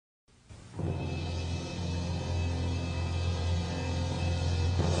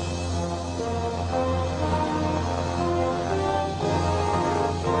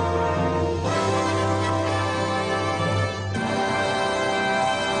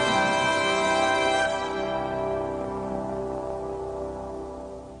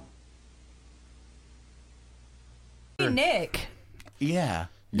Nick. Yeah.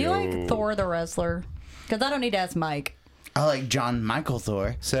 Do you like Thor the wrestler? Because I don't need to ask Mike. I like John Michael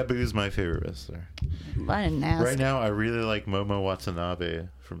Thor. Sabu's my favorite wrestler. I didn't ask. Right now, I really like Momo Watanabe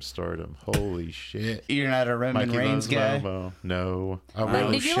from Stardom. Holy shit. You're not a Roman Mikey Reigns loves guy? Momo. No. I Wait,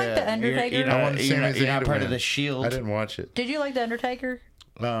 really did you like The Undertaker? You're I not, want you're Sami not, you're Zayn not to part win. of the Shield. I didn't watch it. Did you like The Undertaker?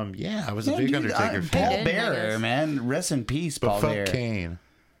 Yeah, I was a big Undertaker Paul fan. Bearer, man. Rest in peace, But Paul fuck Bearer. Kane.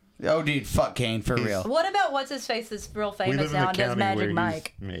 Oh, dude, fuck Kane, for real. What about what's his face that's real We famous live in now the and does county Magic where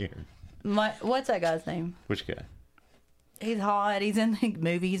Mike? he's mayor. What's that guy's name? Which guy? He's hot. He's in like,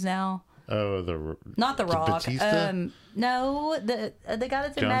 movies now. Oh, Not The Rock. Batista? No, the guy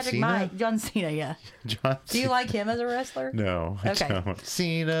that's in John Magic Cena? Mike. John Cena, yeah. John Do you like him as a wrestler? No, I Okay. don't.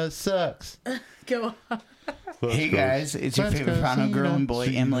 Cena sucks. Go on. Hey guys, it's your Let's favorite go final girl Cena. and boy,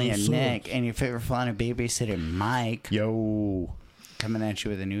 Cena Emily and sucks. Nick, and your favorite final babysitter, Mike, Yo. coming at you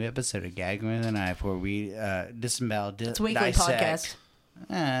with a new episode of Gagging with a Knife, where we disembowel, It's a weekly podcast.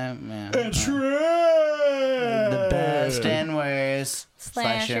 The best and worst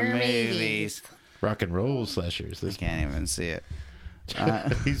Slasher movies. Rock and roll slashers. This Can't even see it.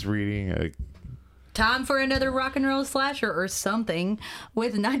 he's reading a Time for another rock and roll slasher or something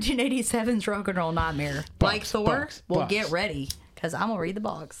with 1987's Rock and Roll Nightmare. Like Thor, box. get ready because I'm going to read the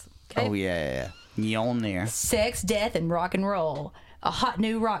box. Okay? Oh yeah. Mjolnir. Sex, death, and rock and roll. A hot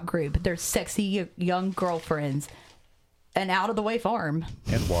new rock group. Their sexy young girlfriends. An out-of-the-way farm.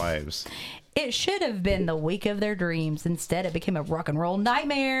 and wives. It should have been the week of their dreams. Instead, it became a rock and roll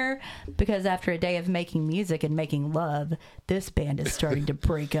nightmare because after a day of making music and making love, this band is starting to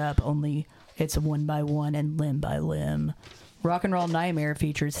break up, only it's one by one and limb by limb. Rock and Roll Nightmare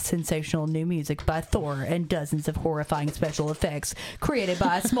features sensational new music by Thor and dozens of horrifying special effects created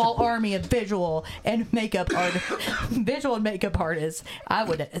by a small army of visual and makeup artists.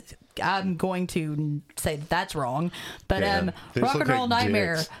 I'm going to say that's wrong, but They Rock look and Roll like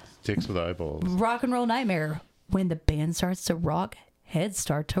Nightmare. Dicks with eyeballs. Rock and Roll Nightmare. When the band starts to rock, heads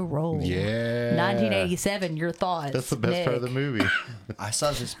start to roll. Yeah. 1987. Your thoughts? That's the best part of the movie. I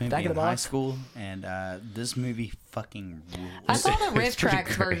saw this movie Back in in the high box. school, and this movie fucking rules. I saw the Riff It's pretty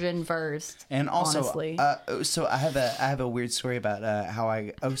Tracks great. version first. And also, honestly. so I have a weird story about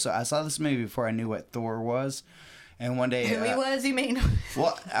how so I saw this movie before I knew what Thor was, and one day Who he was? You mean?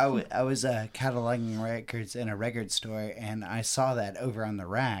 well, I was cataloging records in a record store, and I saw that over on the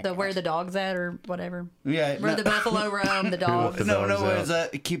rack. Where the dog's at or whatever. Yeah, Where the buffalo roam, the dogs. the no, dogs it was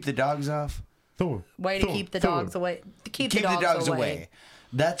out. keep the dogs off. Thor. Way to Thor, keep the Thor. dogs away. Keep Keep the dogs away.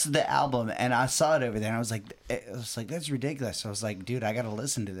 That's the album, and I saw it over there, and I was like, that's ridiculous. So I was like, dude, I gotta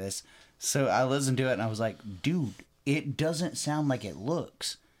listen to this. So I listened to it, and I was like, dude, it doesn't sound like it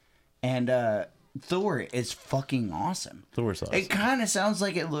looks. And Thor is fucking awesome. Thor's awesome. It kind of sounds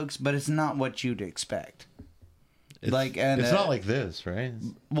like it looks, but it's not what you'd expect. It's, and, it's not like this, right?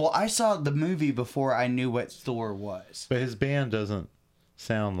 Well, I saw the movie before I knew what Thor was. But his band doesn't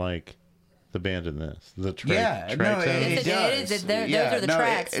sound like the band in this. The Yeah, track no, sound? It does. is. Those are the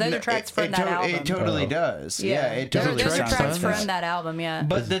tracks. Those are tracks from that album. It totally does. Yeah, it Those totally are Triton's tracks sound. from that album, yeah.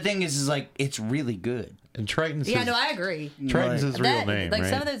 But the thing is like, it's really good. And Triton's Yeah, his, no, I agree. Triton's his real name, like right?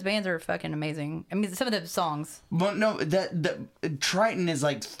 some of those bands are fucking amazing. I mean, some of the songs. Well, no, that Triton is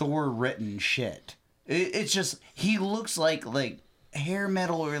like Thor written shit. It's just he looks like hair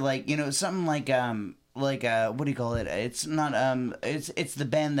metal or something like what do you call it? It's not it's the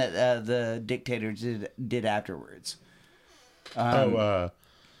band that the Dictators did afterwards.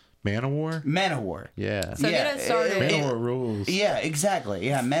 Manowar? Manowar. Yeah. So get us started. Manowar rules. Yeah, exactly.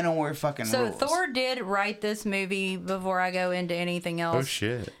 Yeah, Manowar fucking So rules. Thor did write this movie before I go into anything else. Oh,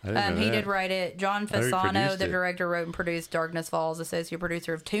 shit. I didn't know He that. did write it. John I heard he Fasano, produced the it. director, wrote and produced Darkness Falls, associate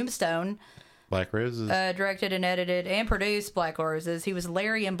producer of Tombstone, Black Roses. directed and edited and produced Black Roses. He was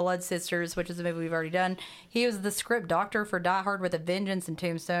Larry in Blood Sisters, which is a movie we've already done. He was the script doctor for Die Hard with a Vengeance and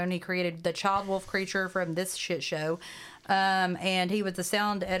Tombstone. He created the child wolf creature from this shit show. And he was the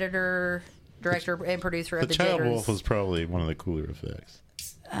sound editor, director, and producer of the The Child Jitters. Wolf was probably one of the cooler effects.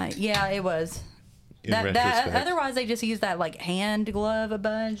 Yeah, it was. In retrospect. Otherwise, they just use that like hand glove a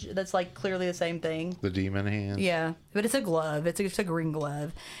bunch. That's like clearly the same thing. The demon hand. Yeah, but it's a glove. It's a green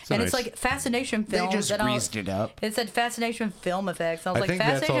glove, So and it's nice. like Fascination They Films. just and greased it up. It said Fascination Film Effects. I was I like, think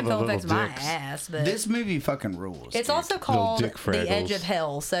that's Fascination all the Film Effects, little my dicks. ass. But This movie fucking rules. it's dude. also called dick The Edge fraggles. of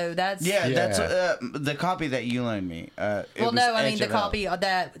Hell. So that's Yeah, Yeah. that's the copy that you loaned me. Well, no, I mean the copy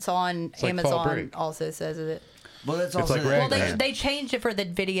that's on like Fall Amazon Break. also says it. Well, that's It's also like the- Well, Ragtime. they changed it for the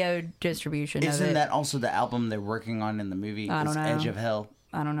video distribution. of Isn't it. that also the album they're working on in the movie? I don't is know. Edge of Hell.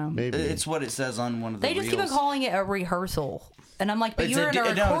 I don't know. Maybe. It's what it says on one of the They just keep on reels. calling it a rehearsal, and I'm like, but It's you're in a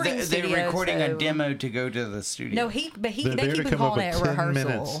recording studio. They're recording so... a demo to go to the studio. No, They're they there keep to on come up calling it with a 10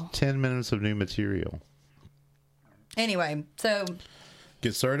 rehearsal. minutes. 10 minutes of new material. Anyway, so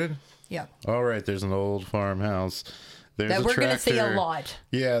Get started? yeah, All right, there's an old farmhouse. There's that a we're gonna see a tractor. lot.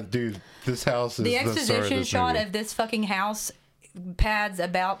 Yeah, dude, this house is The the star of exposition this shot movie. of this fucking house pads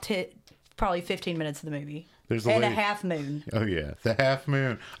about probably 15 minutes of the movie. There's a and a lady- half moon. Oh yeah, the half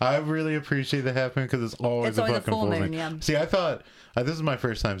moon. I really appreciate the half moon because it's always It's a always a fucking full moon, yeah. See, I thought this is my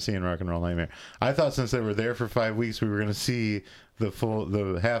first time seeing Rock and Roll Nightmare. I thought since they were there for 5 weeks, we were going to see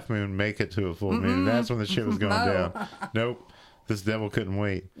the half moon make it to a full moon. And that's when the shit was going No. down. Nope. This devil couldn't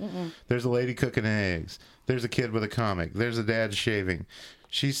wait. There's a lady cooking eggs. There's a kid with a comic. There's a dad shaving.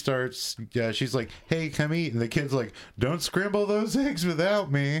 She starts, she's like, hey, come eat. And the kid's like, don't scramble those eggs without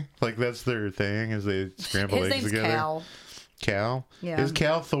me. Like, that's their thing, is they scramble His eggs name's together. Cal. Cal? Yeah. Is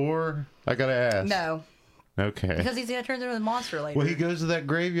Cal Thor? I gotta ask. No, Okay. because he's gonna turn into a monster later. Well, he goes to that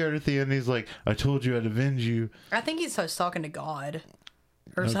graveyard at the end. And he's like, I told you I'd avenge you. I think he's just talking to God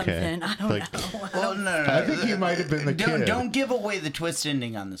or Okay. something. I don't Like- know. Well, no. I think he might have been the kid. Don't give away the twist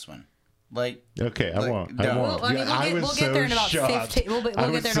ending on this one. Like, Okay, I Like, won't. I don't. won't. Well, I mean, Yeah, we'll get there in about shocked. 15 we'll get I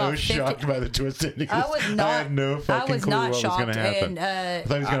there was in so about 15 shocked by the twist ending. I was not. I had no fucking I was clue not what shocked, was going to happen. and I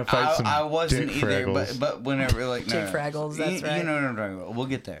thought he was going to fight some I wasn't dick either. fraggles. But whenever like no, Dick fraggles, that's you, right. You know what I'm talking about. We'll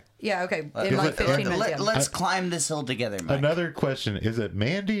get there. yeah, okay, in Is like it- 15 minutes. yeah. Let's climb this hill together, Mike. Another question: is it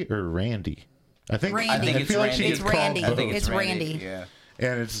Mandy or Randy? I think. Randy. I think I it's feel like Randy. she It's gets called Randy. I think both. It's Randy. Yeah.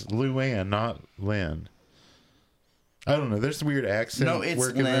 And it's Luann, not Lynn. I don't know. There's some weird accent No, it's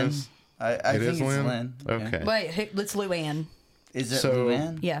work in Lynn. this. I It think is it's Lynn? Lynn. Yeah. Okay. Wait, it's Luann. Is it So-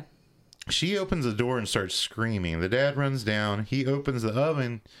 Luann? Yeah. She opens the door and starts screaming. The dad runs down. He opens the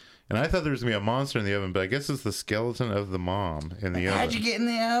oven, and I thought there was going to be a monster in the oven, but I guess it's the skeleton of the mom in the How'd oven. you get in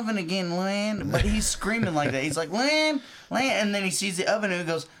the oven again, Luann? But he's screaming like that. He's like, Luann, Luann. And then he sees the oven and he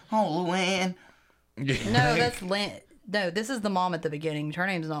goes, oh, Luann. No, that's Lynn. No, this is the mom at the beginning. Her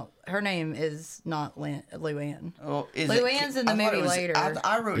name is not Luann. Oh, is Luann's in the I thought movie it was- later.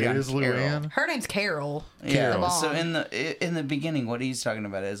 I wrote It down is Carol. Luann. Her name's Carol. Yeah. The mom. So in the beginning, what he's talking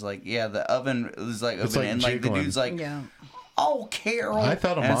about is like, yeah, the oven is like It's open, like and like the jiggling. dude's like, Yeah. oh, Carol. I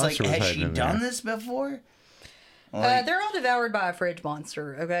thought a and it's monster was like, has hiding she in done there. this before? Like, They're all devoured by a fridge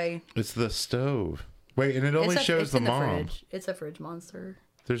monster. Okay. It's the stove. Wait, and it only shows it's the in mom. fridge. It's a fridge monster.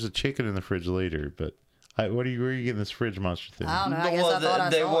 There's a chicken in the fridge later, but where are you getting this fridge monster thing? I don't know. I guess well, I thought I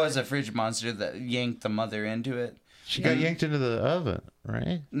there saw was it. a fridge monster that yanked the mother into it. She got yanked into the oven,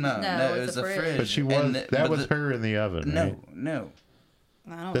 right? No, No, it it's was a a fridge. fridge. But she was And that was the- her in the oven, No, right? no.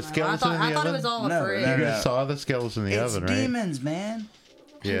 I don't The know. skeleton in the I thought it oven? was all a No, fridge. no, You no. guys saw the skeleton in the It's oven, right? demons, man.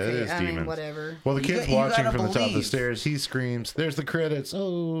 Yeah, it Okay, is I mean, demons. whatever. Well, the You kid's got- you watching gotta from the top of the believe. stairs. He screams, "There's the credits!"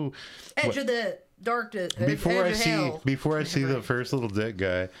 Oh, Edge of the dark. before edge I of see hell. the first little dead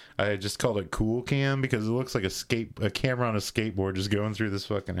guy, I just called it cool cam because it looks like a camera on a skateboard just going through this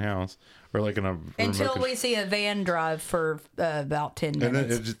fucking house, or like in a Until remote we see a van drive for about 10 and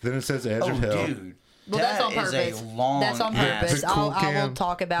minutes. then it says Edge Oh, of Hell. dude. Well, that's on That is purpose. a long That's on ass- purpose. I will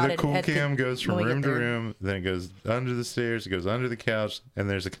talk about the it cool at the- cam goes from when we room get to there. room, then it goes under the stairs, it goes under the couch, and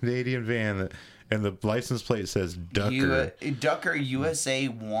there's a Canadian van and the license plate says Ducker. Ducker USA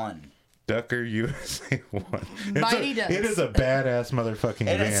 1. Ducker USA 1. Mighty Ducks. It is a badass motherfucking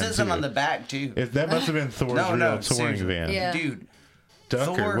And van. it says it too. on the back, too. That must have been Thor's No, real no, touring seriously. van. Yeah. Dude,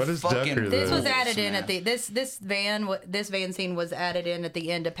 Ducker. Thor What is fucking- Ducker? This though? was added in man. at the this van scene was added in at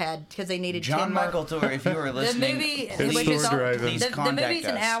the end of pad because they needed John 10 more. Michael Thor, if you were The listening, movie, It's which Thor is driving. please the contact movie's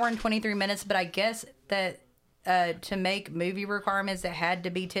an us. hour and 23 minutes, but I guess that to make movie requirements, it had to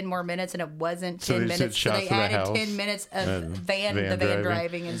be 10 more minutes, and it wasn't 10 So they just did minutes. So shots they of the added house 10 minutes of and van van driving.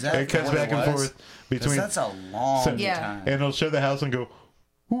 driving. And Is that It cuts what back and was? forth 'Cause between. that's a long Yeah. time. And it'll show the house and go,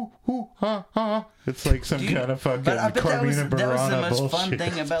 ooh, ooh, ha, ha. It's like some Dude, kind of fucking but I bet that was Carmina the Burana most bullshit. fun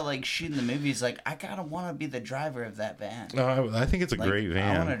thing about like shooting the movies. Like, I gotta want to be the driver of that van. I think it's a Like, great I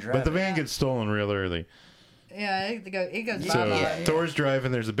van. wanna drive But the it. van gets stolen real early. yeah, it goes So bye-bye. Thor's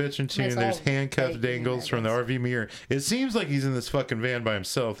driving, there's a bitch and two, It's and there's all handcuffed fake, dangles I from the guess. RV mirror. It seems like he's in this fucking van by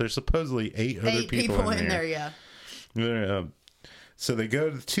himself. There's supposedly 8 other 8 people in there, there. yeah. So they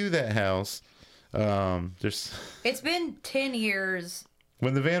go to that house. There's It's been 10 years.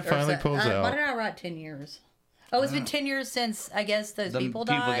 when the van or finally so- pulls Why out. did I write 10 years? Oh, it's been 10 years since, I guess, those The people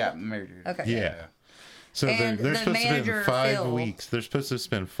people died. got murdered. Okay. Yeah. So And they're the supposed to manager, spend 5 Phil- weeks. They're supposed to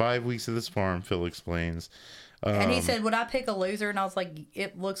spend 5 weeks at this farm. Phil explains. And he said, would I pick a loser? And I was like,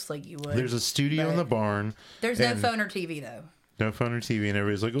 it looks like you would. There's a studio in the barn. There's no and phone or TV, though. No phone or TV, and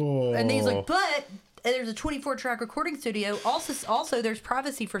everybody's like, "Oh!" And he's like, but there's a 24-track recording studio. Also, there's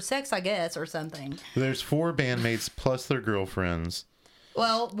privacy for sex, I guess, or something. There's 4 bandmates plus their girlfriends.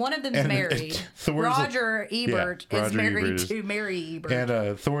 Well, one of them's And married. Thor's Roger Ebert yeah, is Roger married Ebert is- to Mary Ebert.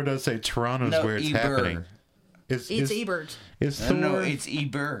 And Thor does say Toronto's No, where it's Ebert. happening. it's Ebert. Is Thor? No, it's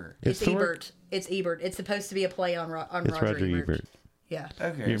Eber. is It's Thor- Ebert. It's Ebert. It's supposed to be a play on It's Roger Ebert. Yeah.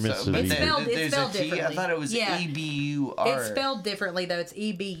 Okay, You're missing so but It's then spelled- it's there's spelled a T. I differently. thought it was Yeah. EBUR. It's spelled differently though. It's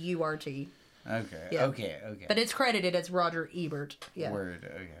Eburt. Okay, Yeah. okay. But it's credited as Roger Ebert. Yeah. Word.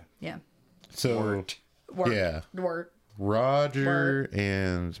 Okay. Yeah. So Word. Word. Yeah. Word. Roger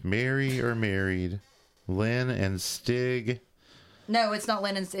and Mary are married. Lynn and Stig. No, it's not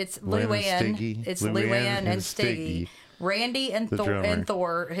Lennon. It's Lynn and Luann. Stiggy. It's Luann Luann and and Stiggy. Stiggy. Randy and The Thor. drummer. And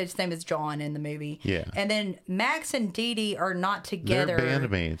Thor. His name is John in the movie. Yeah. And then Max and Dee Dee are not together. They're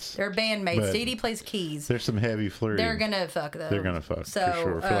bandmates. They're bandmates. But Dee Dee plays keys. There's some heavy flirting. They're gonna fuck though. They're gonna fuck, so, for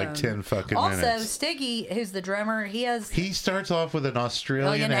sure, for like 10 fucking also, minutes. Stiggy, who's the drummer, he starts off with an Australian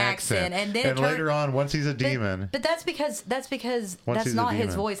Australian accent, accent, and then it turned- later on, once he's a demon, But that's because Once that's he's a not his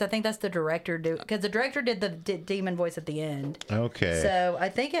demon. voice. I think that's the director because the director did the demon voice at the end. okay. So I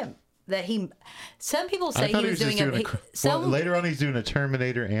think some people say I thought he was just doing well, later on he's doing a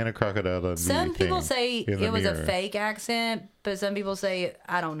Terminator and a Crocodile Dundee some people thing say in the it was a mirror. fake accent, but some people say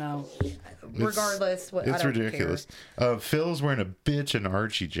I don't know. Regardless, I It's don't ridiculous. Phil's wearing a bitch and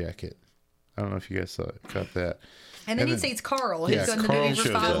Archie jacket. I don't know if you guys caught that. And then he then- sees Carl, yeah, who's in the Carl movie for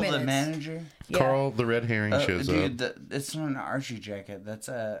shows 5 up. The minutes. manager. Yeah. Carl, the red herring, shows Dude, up. it's not an Archie jacket. That's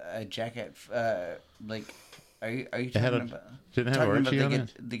a jacket. Like, are you had talking a- about? didn't it have talking Archie about on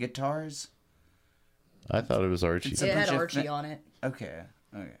the guitars? I thought it was Archie. It's a It had bunch of Archie on it. Okay.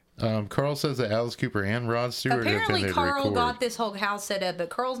 Okay. Carl says that Alice Cooper and Rod Stewart have been Apparently, there to Carl record. got this whole house set up, but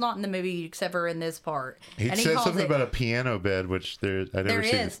Carl's not in the movie except for in this part. He and said calls something it- about a piano bed, which I never There see.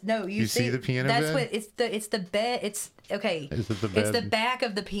 is no. You see the piano That's bed? what it's the bed. It's okay. Is it the It's the bed? back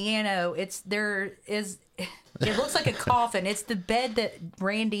of the piano. There is. It looks like a coffin. It's the bed that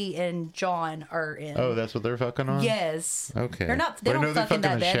Randy and John are in. Oh, that's what they're fucking on? Yes. Okay. They're not. They Well, don't no, fuck in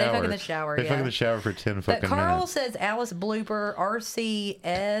that bed. They fuck in the shower. They Yeah. fuck in the shower for 10 fucking But Carl minutes. says Alice Blooper,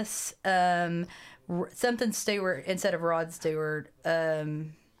 RCS, something Stewart instead of Rod Stewart.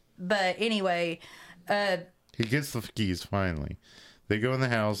 But anyway, He gets the keys finally. They go in the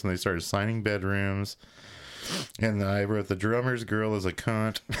house and they start assigning bedrooms. And I wrote the drummer's girl is a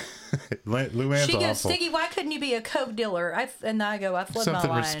cunt. Luann's she goes, awful. Stiggy, why couldn't you be a coke dealer? And I go, I flipped my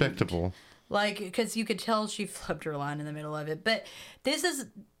Something line. respectable. Like, because you could tell she flipped her line in the middle of it. But this is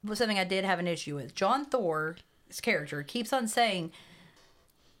something I did have an issue with. John Thor's character keeps on saying,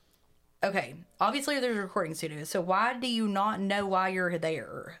 okay, obviously there's a recording studio, so why do you not know why you're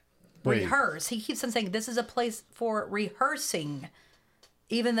there? Wait. Rehearse. He keeps on saying this is a place for rehearsing.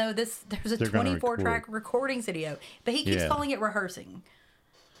 Even though there's a They're gonna 24-track recording studio. But he keeps Yeah. calling it rehearsing.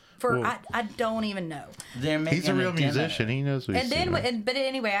 I don't even know. They're making He's a real demo. musician. He knows what he's And then, doing. but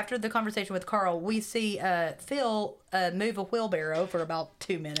anyway, after the conversation with Carl, we see Phil move a wheelbarrow for about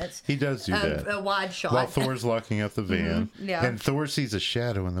 2 minutes. He does do that. A wide shot. While Thor's locking up the van. yeah. And Thor sees a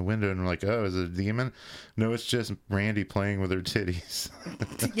shadow in the window and we're like, oh, is it a demon? No, it's just Randy playing with her titties.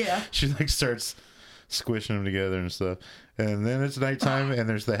 Yeah. She like starts squishing them together and stuff. And then it's nighttime and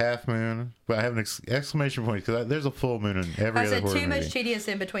there's the half moon. But I have an exclamation point because there's a full moon in every I other said horror too much movie. tedious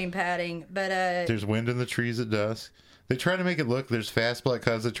in between padding, but There's wind in the trees at dusk. They try to make it look, there's fast black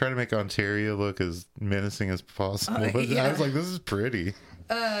clouds. They try to make Ontario look as menacing as possible. But yeah. I was like, this is pretty.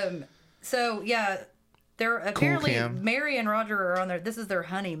 so yeah, they're apparently Cam. Mary and Roger are on this is their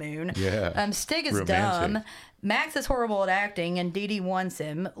honeymoon. Yeah. Stig is Romantic. dumb. Max is horrible at acting, and Dee Dee wants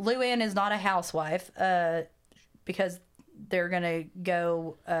him. Luann is not a housewife because they're gonna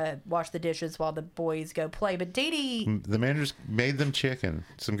go wash the dishes while the boys go play. But Dee Dee. The managers made them chicken.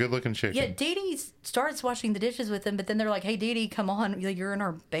 Some good looking chicken. Yeah, Dee Dee starts washing the dishes with them, but then they're like, "Hey, Dee Dee, come on, you're in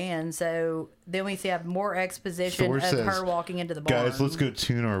our band." So then we have more exposition Thor of says, her walking into the barn. Guys, let's go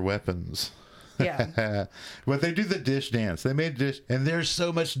tune our weapons. Yeah, But they do the dish dance. They made dish, and there's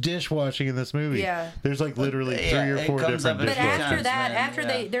so much dishwashing in this movie. Yeah. There's like literally Yeah, 3 or it 4 comes different up a but few dishwashers. after times, that, man, after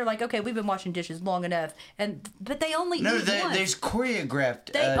yeah. they're like, "Okay, we've been washing dishes long enough," but they only No, eat once. there's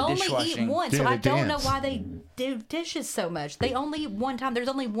choreographed They only dishwashing. eat once, so Yeah, I they don't know dance. why they do dishes so much. They only eat one time. There's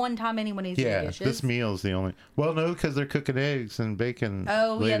only one time anyone eats Yeah, the dishes. this meal is the only. Well, no, because they're cooking eggs and bacon.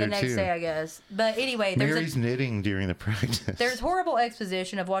 Oh yeah, later the next too. day I guess. But anyway, Mary's knitting during the practice. there's horrible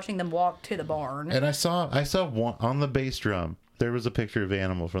exposition of watching them walk to the barn. And I saw one on the bass drum. There was a picture of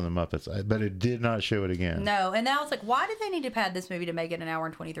Animal from the Muppets, but it did not show it again. No, and then I was like, why did they need to pad this movie to make it an hour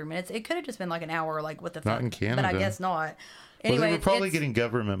and 23 minutes? It could have just been like an hour, like what the Not fuck? in But I Canada. guess not. Well, Anyway, they were probably it's, getting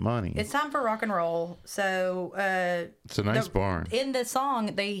government money. it's time for rock and roll. So It's a nice barn. in the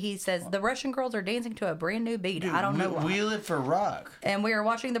song, he says the Russian girls are dancing to a brand new beat. I don't know why. We live for rock. And we are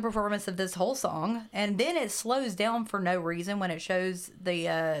watching the performance of this whole song, and then it slows down for no reason when it shows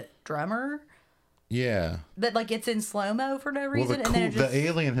the drummer. Yeah. But like it's in slow mo for no Well, reason, the, and then it just. the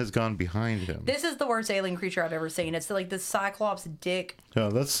alien has gone behind him. This is the worst alien creature I've ever seen. It's like this Cyclops dick. No,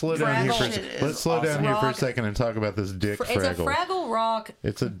 let's slow down here for a Fraggle. second. Let's slow down here for a Rock. second and talk about this dick It's a Fraggle. Fraggle Rock.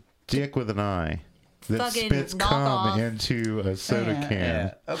 It's a dick with an eye that Fucking spits knock cum off. into a soda Yeah, can.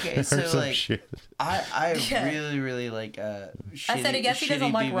 yeah. Okay, or so some like shit. I Yeah. really like I said, I guess he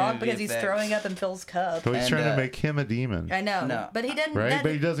doesn't like rock because he's throwing up in Phil's cup. So he's And, trying to uh, make him a demon, I know, No. but he doesn't. right? that-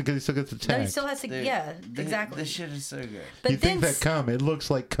 But he doesn't because he still gets no, attacked. he still has to. Yeah, exactly. This shit is so good. But You then, think that cum? It looks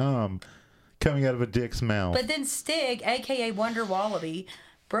like cum coming out of a dick's mouth. but then Stig, aka Wonder Wallaby,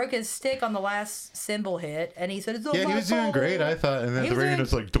 broke his stick on the last cymbal hit, and he said, "It's all yeah, he my was doing fault." great, I thought. And then He the was radio doing-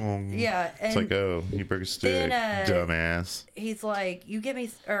 was like, dong. Yeah, It's and like, oh, he broke a stick. then, Dumbass. He's like, "You get me,"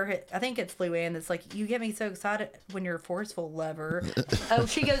 or I think it's Luann that's like, "You get me so excited when you're a forceful lover." Oh,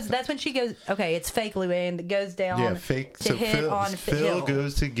 she goes. That's when she goes. Okay, it's fake Luann that goes down. Yeah, fake. to So hit on Phil Hill.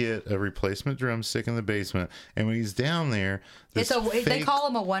 goes to get a replacement drumstick in the basement, and when he's down there, this It's a. They fake- call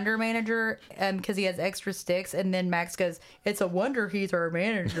him a wonder manager, because he has extra sticks. And then Max goes, "It's a wonder he's our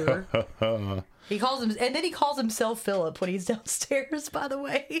manager." He calls him, and then he calls himself Philip when he's downstairs. By the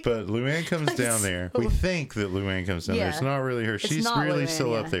way, But Luann comes down there. We think that Luann comes down there. Yeah. It's not really her. She's not really Luann,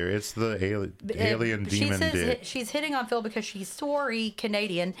 still yeah. up there. It's the alien she demon says dick. she's hitting on Phil because she's sorry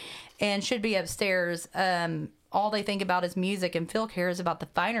Canadian and should be upstairs. All they think about is music, and Phil cares about the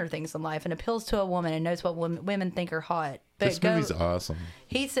finer things in life and appeals to a woman and knows what women think are hot. But This movie's awesome.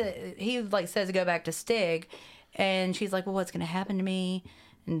 he said says to go back to Stig, and she's like, "Well, what's gonna happen to me?"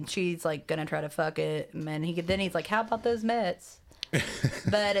 And she's like gonna try to fuck it, and he's like, "How about those Mets?"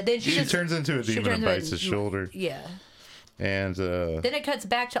 But then She turns into a demon and bites his shoulder. Yeah. And Then it cuts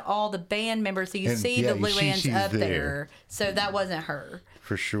back to all the band members, so you And, see yeah, the Luann's she's up there. there. So that wasn't her.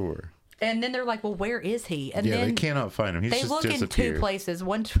 for sure. And then they're like, "Well, where is he?" And Yeah, then they cannot find him. He's they just look in disappeared. two places.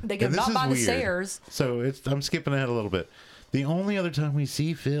 One, they go And this not is by the weird. stairs. So I'm skipping ahead a little bit. The only other time we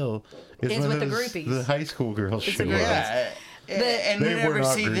see Phil is Is when with the those- groupies. the high school girls It's show the up. girls. Yeah, and we They were never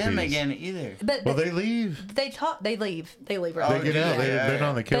not see them groupies. again either. But Well, they leave. they talk. They leave. They leave. Right. They Oh, get yeah, out. They're not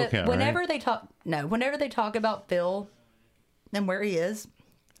on the kill But count, whenever right? they talk, whenever they talk about Phil and where he is,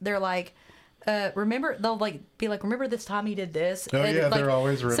 they're like, remember, they'll like be like, remember this time he did this? Oh, And, yeah, like, they're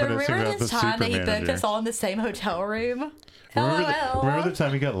always so reminiscing remember about this the time that he booked supermanager. us all in the same hotel room? Remember the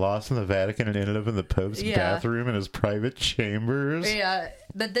time he got lost in the Vatican and ended up in the Pope's Yeah. bathroom in his private chambers? Yeah,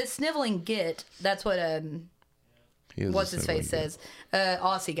 but this sniveling git, that's what He is what's a his face silly says,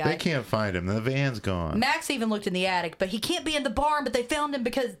 Aussie guy. They can't find him. The van's gone. Max even looked in the attic, but he can't be in the barn. But they found him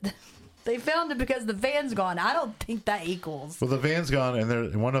because the van's gone. I don't think that equals. Well, the van's gone,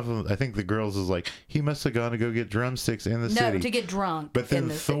 and one of them, I think the girls is like, he must have gone to go get drumsticks in the No, city. to get drunk. But then in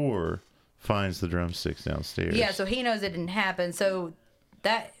the Thor finds the drumsticks downstairs. Yeah, so he knows it didn't happen. So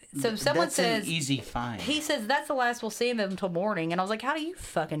someone That's says an easy find. he says that's the last we'll see of him until morning. And I was like, how do you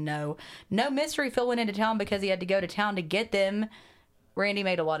fucking know? No mystery. Phil went into town because he had to go to town to get them. Randy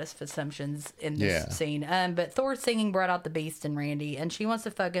made a lot of assumptions in this scene. But Thor's singing brought out the beast in Randy, and she wants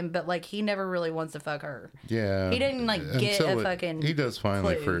to fuck him, but like he never really wants to fuck her. Yeah. He didn't like get Until a fucking. He does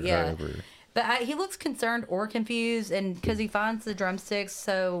finally clue, for yeah. however. But he looks concerned or confused, and because he finds the drumsticks,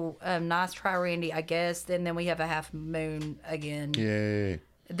 so nice try, Randy, I guess. And then we have a half moon again. Yay.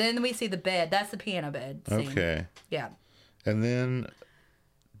 Then we see the bed. That's the piano bed scene. Okay. Yeah. And then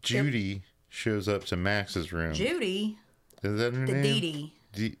Judy shows up to Max's room. Judy, Is that her name? Dee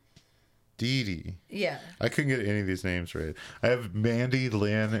Dee. Dee Dee. Yeah. I couldn't get any of these names right. I have Mandy,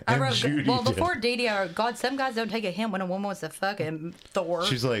 Lynn, and I wrote, Judy. well, before Dee Dee, I wrote, God, some guys don't take a hint when a woman wants to fuck him. Thor.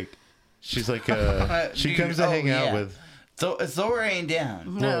 She's like, she Dude, comes to hang out yeah. with. Thor ain't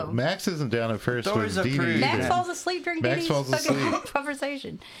down. No. Well, Max isn't down at first Thor's with a Dee prude. Dee. Max Yeah. falls asleep during Max Dee Dee's falls fucking asleep.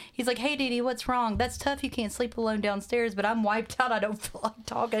 conversation. He's like, hey, Dee Dee, what's wrong? That's tough. You can't sleep alone downstairs, but I'm wiped out. I don't feel like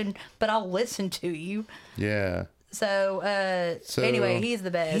talking, but I'll listen to you. Yeah. So, anyway, he's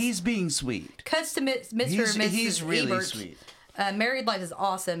the best. He's being sweet. Cuts to Mr. and Mrs. He's really Ebert. sweet. Married life is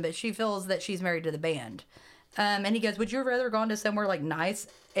awesome, but she feels that she's married to the band. And he goes, would you have rather gone to somewhere like nice?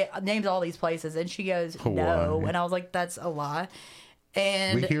 It names all these places. And she goes, no. Hawaii. And I was like, that's a lie.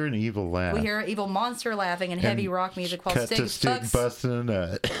 And We hear an evil laugh. we hear an evil monster laughing and heavy rock music while Cut Stig to Stig fucks busting a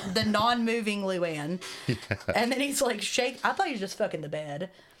nut. the non-moving Luann. And then he's like, shake. I thought he was just fucking the bed.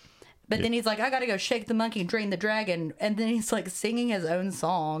 But then he's like, I gotta go shake the monkey, drain the dragon. And then he's like singing his own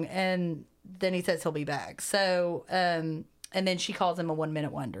song. And then he says he'll be back. So And then she calls him a 1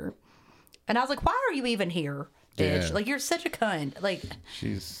 minute wonder. And I was like, why are you even here, bitch? Yeah. Like, you're such a cunt. Like,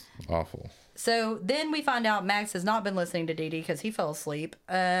 She's awful. so then we find out Max has not been listening to Dee Dee because he fell asleep.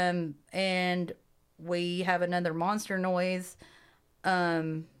 And we have another monster noise.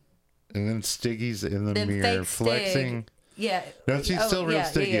 And then Stiggy's in the Then mirror fake flexing. Stig. Yeah. No, he's still real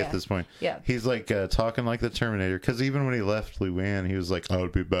Stiggy yeah. at this point. Yeah. He's like talking like the Terminator. Because even when he left Luann, he was like, "I'll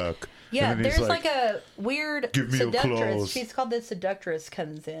be back." Yeah, And then he's there's like a weird "Give me your seductress. claws." She's called the seductress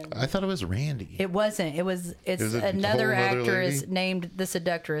comes in. I thought it was Randy. It wasn't. It's was a another whole other actress lady? named the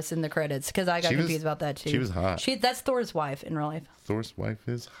seductress in the credits because I got She was- confused about that too. she was hot. That's Thor's wife in real life. Thor's wife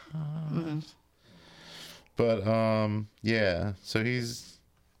is hot. But yeah. So he's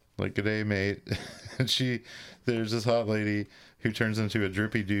like, "Good day, mate." And there's this hot lady who turns into a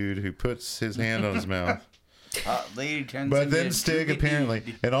drippy dude who puts his hand on his mouth. Lady turns But into then a Stig droopy apparently,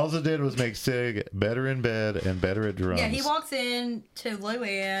 dude. and all it did was make Stig better in bed and better at drums. Yeah, he walks in to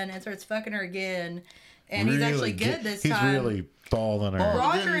Luann and starts fucking her again, and he's actually good this He's time. really balling her.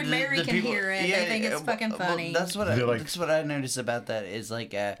 Roger and Mary can hear it. They think it's fucking funny. That's what They're like- that's what I noticed about that is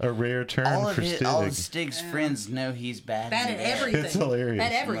like a rare turn all for of Stig. all of Stig's friends know he's bad. bad in at bed. everything. It's hilarious.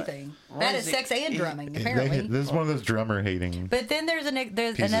 At everything. Why Bad at is sex and drumming, They- apparently. this is one of those drummer hating. But then there's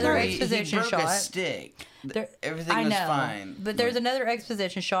Pieces another of- He exposition broke shot. a stick. Everything I was know, fine. but there's another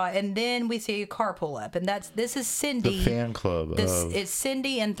exposition shot, and then we see a car pull up, and this is Cindy. The fan club. of It's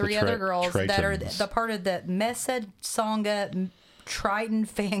Cindy and three the other girls that are Tritons. the part of the Mesa Songa Triton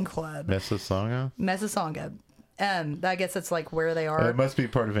fan club. Messasonga. Mesa Songa. I guess that's like where they are. It must be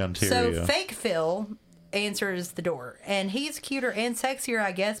part of Ontario. So fake Phil answers the door, and he's cuter and sexier,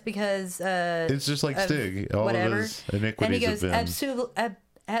 I guess, because it's just like of Stig. All whatever. of his And he iniquities goes, have been.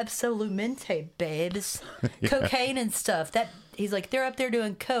 absolutamente, babes. Cocaine and stuff. That he's like, they're up there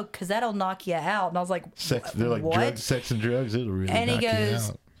doing coke because that'll knock you out. And I was like, Sex, they're like what? drugs, sex, and drugs. It'll really And he knock you goes,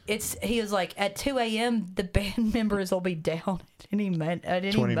 out. he was like, at 2 a.m. the band members will be down at any minute.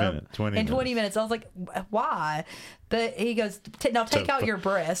 20 minutes. 20 in 20 minutes. minutes. I was like, why? But he goes, now take out your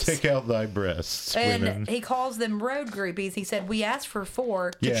breasts. Take out thy breasts, And women. he calls them road groupies. He said, we asked for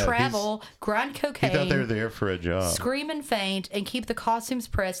 4 to Yeah, travel, grind He cocaine, thought they were there for a job. scream and faint, and keep the costumes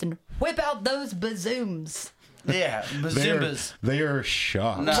pressed and whip out those bazooms. Yeah, Bazumbas. They are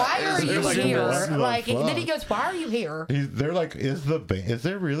shocked. No. Why are It's you like, here? what the Like, and then he fuck? goes, why are you here? They're like, is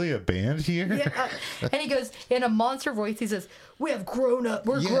there really a band here? Yeah. And he goes, in a monster voice, he says, we have grown up.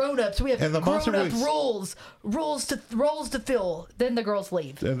 We're Yeah. grown ups. We have And the monster grown up voice- rules to fill. Then the girls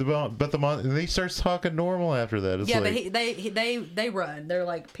leave. And and he starts talking normal after that. It's Yeah, like, but they run. They're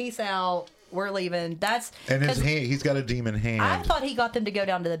like, peace out. We're leaving. That's and his 'cause hand, he's got a demon hand. I thought he got them to go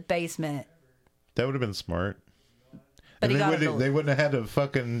down to the basement, that would have been smart. but And he got they them. wouldn't have had to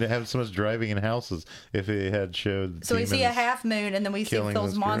fucking have so much driving in houses if he had showed. So we see a demons. half moon, and then we see killing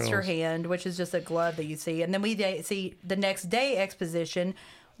Phil's those monster girls. hand, which is just a glove that you see, and then we see the next day exposition,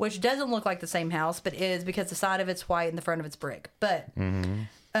 which doesn't look like the same house, but is because the side of it's white and the front of it's brick. But Mm-hmm.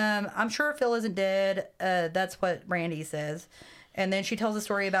 I'm sure Phil isn't dead. That's what Randy says, and then she tells a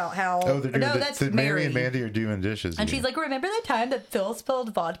story about how Oh, they're doing no, the, that's the Mary. Mary and Mandy are doing dishes. And here. she's like, remember the time that Phil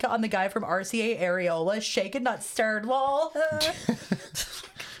spilled vodka on the guy from RCA Areola, shaken not stirred wall?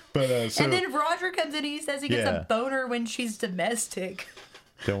 but so And then Roger comes in and he says he gets Yeah. a boner when she's domestic.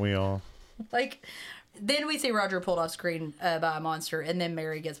 don't we all? Like, then we see Roger pulled off screen by a monster, and then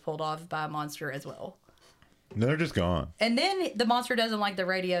Mary gets pulled off by a monster as well. No, they're just gone. And then the monster doesn't like the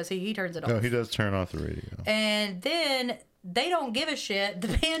radio, so he turns it off. No, he does turn off the radio. And then they don't give a shit.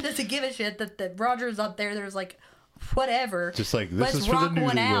 The band doesn't give a shit that Roger's up there. There's like, whatever. Just like, this Let's is for the rock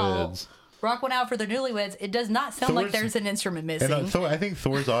one out. newlyweds. Rock one out for the newlyweds. It does not sound like Thor's- there's an instrument missing. And I think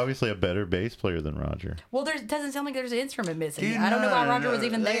Thor's obviously a better bass player than Roger. Well, there doesn't sound like there's an instrument missing. Dude, I don't know no, why no, Roger no, was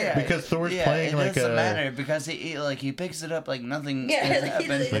even there. yeah. Because Thor's playing it like doesn't a- matter because he picks it up like nothing Yeah,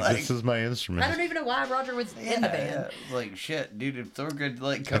 happened. Like, this is my instrument. I don't even know why Roger was in the band. yeah, like shit, dude. If Thor could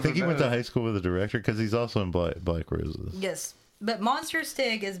like I cover think he went to both. high school with the director because he's also in Black Roses. Yes, but Monster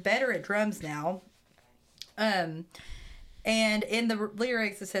Stig is better at drums now. And in the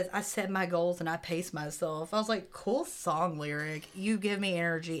lyrics it says, "I set my goals and I pace myself." I was like, "Cool song lyric. You give me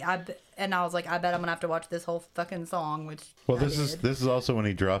energy." And I was like, "I bet I'm gonna have to watch this whole fucking song." Which Well, I this is did. also when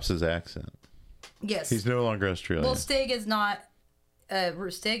he drops his accent. Yes. He's no longer Australian. Well, Stig is not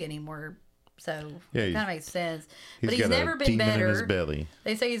Stig anymore, so Yeah, it kind of makes sense. he's But he's got never a been demon in his better. belly.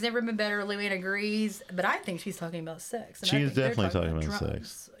 They say he's never been better. Luann agrees, but I think she's talking about sex. And She I is think they're definitely talking about drums.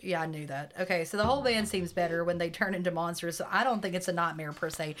 sex. Yeah, I knew that. Okay, so the whole band seems better when they turn into monsters. So I don't think it's a nightmare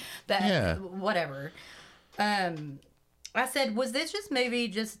per se. But Yeah. whatever. I said, was this just movie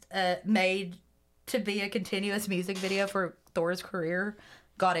just made to be a continuous music video for Thor's career.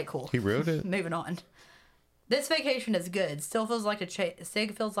 Got it, cool. He wrote it. Moving on. This vacation is good. Still feels like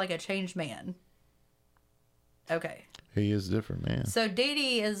Sig feels like a changed man. Okay. He is different, man. So Dee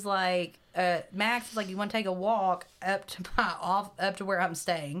Dee is like, Max is like, you want to take a walk up to where I'm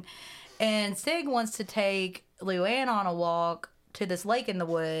staying, and Sig wants to take Luann on a walk to this lake in the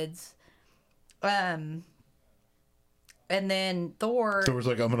woods. And then Thor's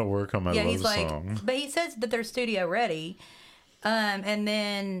like, I'm gonna work on my love he's like, song. but he says that they're studio ready. And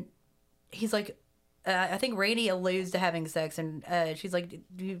then he's like, I think Randy alludes to having sex, and she's like,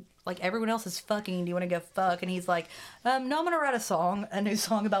 do you, like, everyone else is fucking, do you want to go fuck? And he's like, no, I'm gonna write a new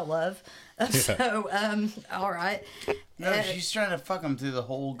song about love. So, all right. No, she's trying to fuck him through the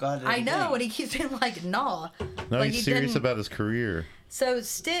whole goddamn I know, thing. and he keeps being like, nah. No, like, he's he serious didn't- about his career. So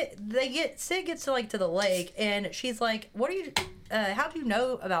Sid gets to the lake, and she's like, "What are you? How do you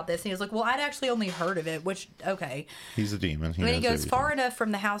know about this?" And he was like, "Well, I'd actually only heard of it." Which, okay. He's a demon. When he knows goes everything. far enough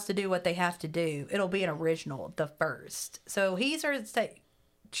from the house to do what they have to do, it'll be an original, the first. So he starts to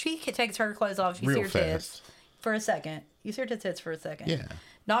she takes her clothes off. You Real see her tits fast. for a second. You see her tits for a second. Yeah.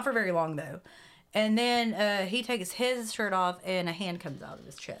 Not for very long though. And then he takes his shirt off, and a hand comes out of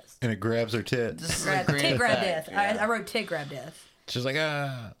his chest. And it grabs her tits. This is Grab, like tit grab death. Yeah. I wrote tit grab death. She's like,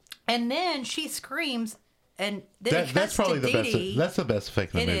 ah. And then she screams, and then it cuts That's probably to the Dee best. Dee. That's the best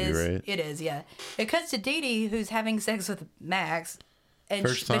effect in the It movie, is. right? It is, yeah. It cuts to Dee Dee, who's having sex with Max, and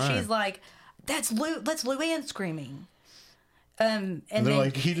First but time. she's like, "That's Luann screaming." And they're then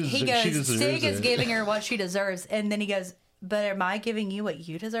like, he she goes, deserves "Stig is it." giving her what she deserves," and then he goes, "But am I giving you what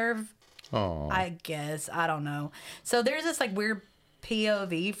you deserve?" Oh, I guess I don't know. So there's this like weird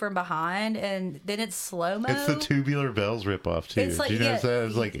POV from behind, and then it's slow mo. it's the Tubular Bells ripoff too. It's like- Do you notice yeah, that?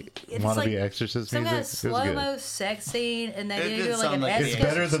 It's like it's wannabe like Exorcist some music. kind of It was slow good. mo sex scene, and then It they did do like sound an like the It's Eskimo.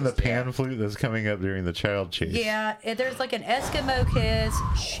 better than the Exorcist, yeah. pan flute that's coming up during the child chase. Yeah, there's like an Eskimo kiss.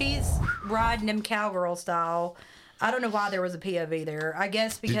 She's riding him cowgirl style. I don't know why there was a POV there. I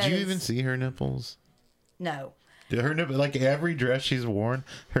guess because Did you even see her nipples? no. Her nipple, like every dress she's worn,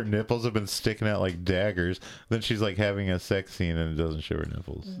 her nipples have been sticking out like daggers. Then she's like having a sex scene and it doesn't show her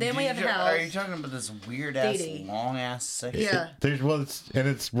nipples. Then we have house. Are you talking about this weird ass, Dee Dee. long ass sex? Yeah.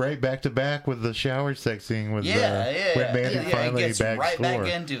 It's right back to back with the shower sex scene with Yeah, when Mandy Yeah. It finally gets bags right Thor.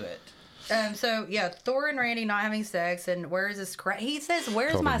 back into it. So yeah, Thor and Randy not having sex, and where's his scratch? He says,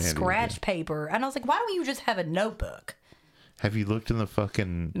 "Where's Called my him Randy scratch again. paper?" And I was like, "Why don't you just have a notebook, Have you looked in the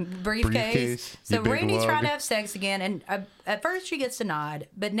fucking briefcase?" you So big Randy's lug? trying to have sex again, and at first she gets denied,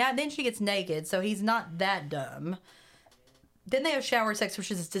 but then she gets naked, so he's not that dumb. Then they have shower sex,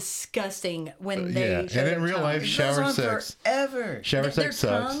 which is disgusting when they Yeah, show and their in real tongue. life, It shower goes on sex. forever. Shower Their sex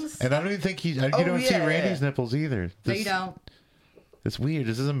sucks. tongues? And I don't even think you Oh, don't see yeah, Randy's yeah. nipples either. No, This- you don't. It's weird.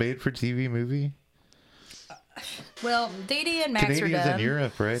 This is a made for TV movie. Well, Dee Dee and Max are Canadians dumb. in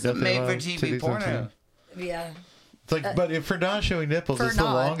Europe, right? It's a Don't they allow made-for-TV titties on porno. TV? Yeah. It's like, but if for not showing nipples, For it's the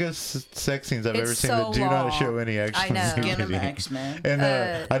not. longest sex scenes I've It's ever seen so that do not long. show any action. I know. nudity. Skinamax, man. And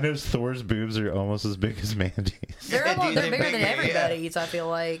I noticed Thor's boobs are almost as big as Mandy's. They're Yeah, almost, dude, they're they bigger make than me- yeah. everybody's, I feel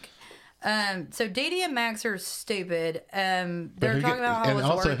like. So Dee Dee and Max are stupid. They're talking about how and it's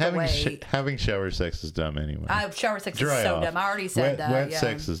also worth the wait. having shower sex is dumb anyway. Shower sex Dry is so off. dumb. I already said that. Wet yeah.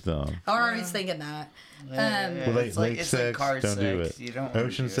 sex is dumb. I already was thinking that. Well, it's like lake it's like sex, car don't do sex. it. You don't wanna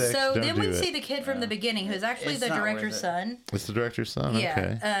Ocean do it. sex. So don't then do we it. see the kid from the beginning, who's actually It's the not worth director's it. son. It's the director's son.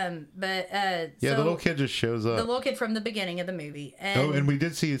 Yeah. Okay. But Yeah, so the little kid just shows up. the little kid from the beginning of the movie. and we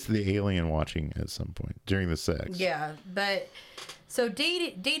did see it's the alien watching at some point during the sex. Yeah, but so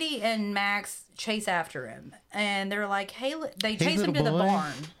Dee Dee and Max chase after him, and they're like, "Hey!" They chase him to little the boy.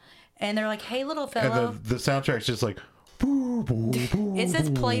 barn, and they're like, "Hey, little And fellow!" the soundtrack's just like. Boo, boo, boo, It says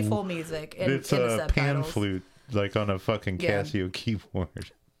boo. playful music in, It's in the a subtitles. pan flute, like on a fucking Yeah. Casio keyboard.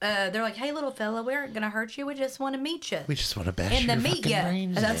 They're like, "Hey, little fella, we aren't gonna hurt you. We just want to meet you." We just want to bash In the your meat, fucking yeah.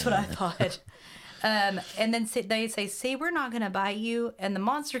 brains That's what in. I thought. And then they say, "See, we're not gonna bite you, and the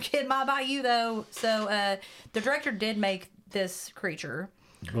monster kid might bite you though." So the director did make this creature.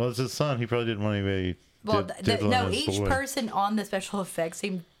 Well, it's his son. He probably didn't want anybody. Well, diddling no, his each boy. person on the special effects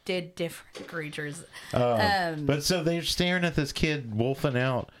team did different creatures. But so they're staring at this kid wolfing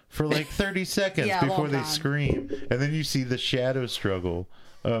out for like 30 seconds Yeah, a before long they time. scream, and then you see the shadow struggle.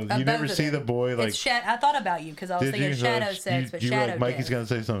 You Both never of see them. the boy like. It's I thought about you because I was Did thinking you? shadow sex, but shadow Mikey's death. gonna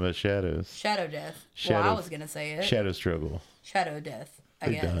say something about shadows. Shadow death. Well, I Shadow- was gonna say it. Shadow struggle. Shadow death. I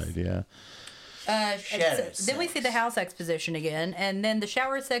They guess. died. Yeah. Shadow Then we see the house exposition again, and then the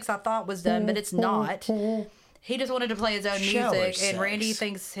shower sex I thought was done, but it's not. He just wanted to play his own Shower music, sex. and Randy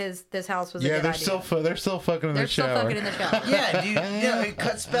thinks this house was a Yeah, good they're idea. they're still fucking in They're the still shower. fucking in the shower. Yeah, dude. Yeah, it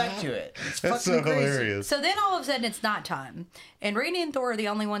cuts back to it. It's That's fucking so crazy. hilarious. So then all of a sudden it's nighttime, and Randy and Thor are the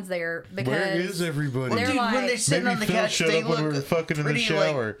only ones there because Where is everybody? They're Dude, like- when they're sitting Maybe on the Phil couch, showed they up when we were look fucking in the pretty,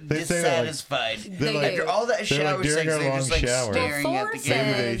 shower. Like, They say, like- dissatisfied. They like- do. After all that they're shower like, during sex, our they're long just like shower. staring Well, at Thor the said-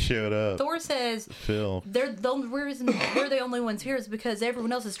 Maybe camera. they showed up. Thor says Phil. they're the only reason we're the only ones here is because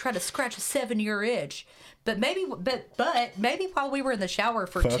everyone else is trying to scratch a 7-year itch. But maybe while we were in the shower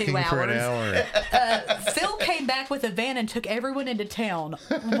for Fucking 2 hours, for an hour. Phil came back with a van and took everyone into town.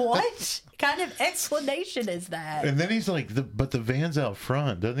 What kind of explanation is that? And then he's like, but the van's out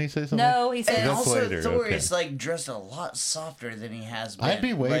front. Doesn't he say something? No, he said And That's also, later, Thor okay. is like dressed a lot softer than he has been. I'd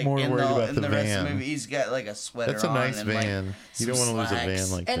be way Like, more in worried about in the the rest of van. the movie. He's got like a sweater That's a on nice and, like, van. You some don't want to lose a slacks.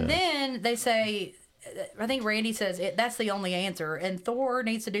 van like And that. then they say, I think Randy says that's the only answer, and Thor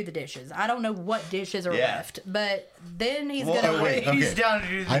needs to do the dishes. I don't know what dishes are Yeah. left, but then he's Well, gonna. wait, he's okay. down to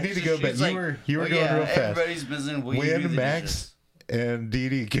do the I need to go dishes. back. She's You like, were "Oh, going yeah, real fast. Everybody's busy. Will you do When the Max dishes?" and Dee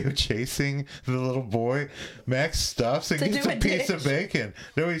Dee go chasing the little boy, Max stops and To gets do a a piece of dish. bacon.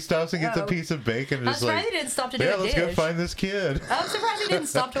 No, he stops and gets a Oh. piece of bacon. And I'm is surprised like, he didn't stop to do yeah, a let's dish. go find this kid. I'm surprised he didn't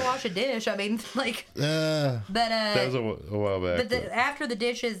stop to wash a dish. I mean, like, That was a while back. but after the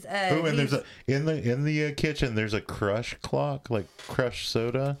dishes, Oh, and there's he's- in the kitchen. There's a Crush clock, like Crush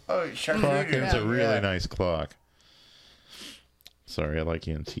soda Oh, clock, charcuterie. and it's a really Yeah. nice clock. Sorry, I like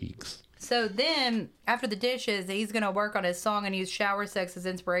antiques. so then after the dishes, he's gonna work on his song and use shower sex as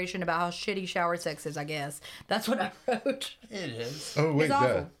inspiration about how shitty shower sex is. I guess that's what I wrote. It is. Oh wait,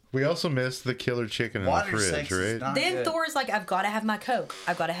 awful. we also missed the killer chicken in Water the fridge, sex is right? not Then good. Thor's like, "I've got to have my Coke.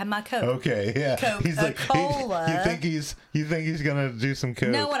 I've got to have my Coke." Okay, yeah. He's like, Coca-Cola. you think he's gonna do some coke?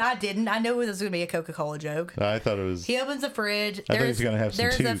 No, and I didn't. I knew it was gonna be a Coca-Cola joke. I thought it was. He opens the fridge. I thought he was gonna have some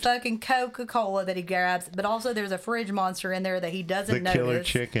There's a toot. fucking Coca-Cola that he grabs, but also there's a fridge monster in there that he The doesn't killer notice.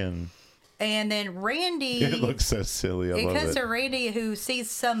 chicken. And then Randy, It looks so silly. I it love comes it. to Randy who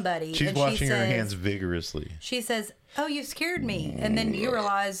sees somebody. She's and washing she her says, hands vigorously. She says, "Oh, you scared me." And then you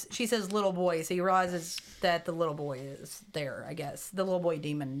realize she says "little boy," so he realizes that the little boy is there. I guess the little boy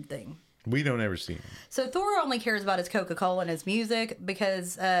demon thing. We don't ever see him. So Thor only cares about his Coca-Cola and his music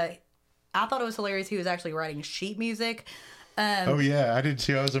because I thought it was hilarious he was actually writing sheet music. Oh yeah, I did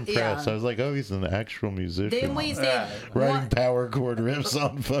too. I was impressed. yeah. I was like, oh, he's an actual musician. Then we see writing one- power chord riffs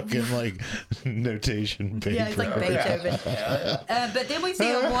on fucking like notation paper. yeah, it's like Beethoven. But then we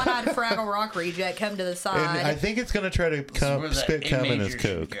see a one-eyed Fraggle Rock reject come to the And side. I think it's gonna try to where the spit cum in his A major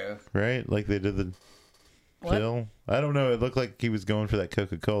should coke, go. right? Like they did the What? pill. I don't know. It looked like he was going for that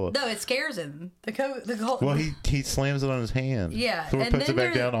Coca-Cola. No, it scares him. The Well, he slams it on his hand. Yeah, Thor and puts then it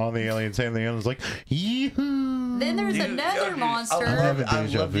back there- down on the alien's hand. The alien's like, yee-hoo. Then there's Dude, another dude, monster. having I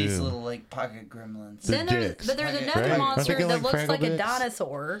deja love these vu. little like pocket gremlins. The Then there's, dicks. but there's Right? another Aren't monster they that like looks Fraggle like a Dicks?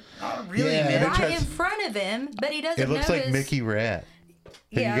 dinosaur Not really, Yeah, man. they right tried- in front of him, but he doesn't It looks notice. like Mickey Rat.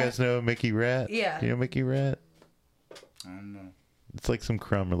 Hey, Yeah. you guys know Mickey Rat? Yeah. You know Mickey Rat? I don't know. It's like some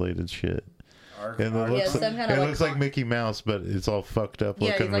crumb related shit. Arc- And it arc- looks, some like, kind of it like looks like con- Mickey Mouse, but it's all fucked up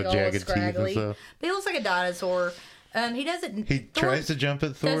Yeah, he's looking like with all jagged teeth and scraggly. stuff. But he looks like a dinosaur. He doesn't. He Thor tries to jump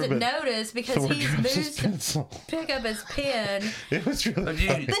at Thor, doesn't but notice because Thor he's drops his moved to pencil. pick up his pen. It was really Dude,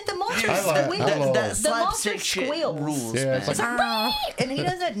 funny. But the monster I like- squeals. I love- that The slapstick monster shit squeals. rules, Yeah, man. it's like- It's like, "Rah!" and he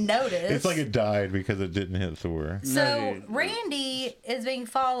doesn't notice. It's like it died because it didn't hit Thor. So No, dude. Randy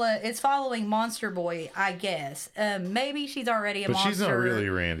is following Monster Boy, I guess. Maybe she's already a But monster. she's not really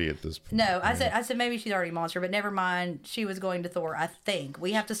Randy at this point. No, I said maybe she's already a monster, but never mind. She was going to Thor. I think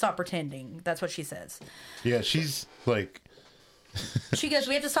we have to stop pretending. That's what she says. Yeah, she's like, She goes,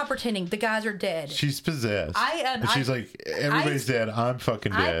 "We have to stop pretending. The guys are dead." she's possessed. And she's like, everybody's dead. I'm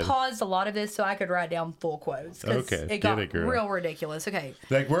fucking I dead. paused a lot of this so I could write down full quotes. 'Cause Okay, it get got it, girl. real ridiculous. Okay,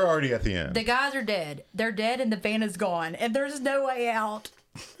 Like, we're already at the end. the guys are dead. They're dead, and the van is gone, and there's no way out.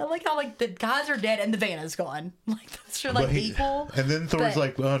 I like how the guys are dead and the van is gone. Like those are like But he- equal. And then Thor's but-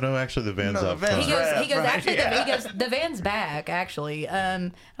 like, oh no, actually the van's No, the up van's front. He goes. Right He up goes. front, Actually, yeah. he goes. The van's back. Actually, I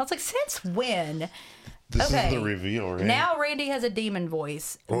was like, since when? This okay. is the reveal, right? Now Randy has a demon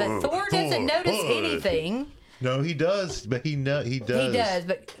voice, but Oh, Thor doesn't Thor, notice Thor. anything. No, he does, but he does. He does,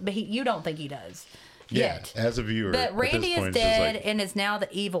 but you don't think he does Yeah, yet. as a viewer. But at this Randy point, is it's just dead like- and is now the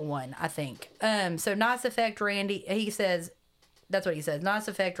evil one, I think. So nice effect, Randy. He says, that's what he says. Nice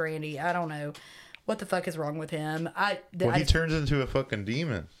effect, Randy. I don't know what the fuck is wrong with him. well, he turns into a fucking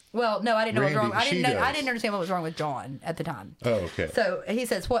demon. Well, no, I didn't know what was Randy, wrong. I she didn't know. I does. didn't understand what was wrong with John at the time. Oh, okay. So he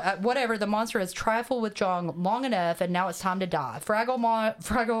says, whatever, the monster has trifled with John long enough, and now it's time to die.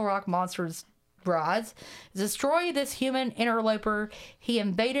 Fraggle Rock monsters Roz. Destroy this human interloper. He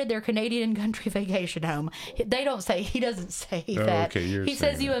invaded their Canadian country vacation home. They don't say, he doesn't say that. okay, you're he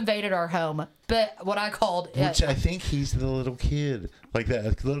says saying you that. invaded our home. But what I called Which I think he's the little kid. Like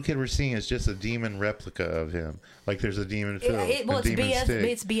that little kid we're seeing is just a demon replica of him. Like there's a demon Phil. it's demon Stick.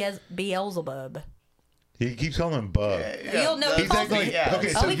 it's Beelzebub. He keeps calling him Bub. You'll know he He's calls acting like, yeah. okay,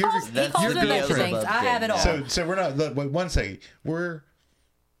 Oh, so he you're, calls that's him your a bunch of Beelzebub things. I have it all. so we're not. Wait, 1 second. We're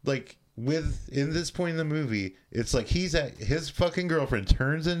like in this point in the movie, it's like his fucking girlfriend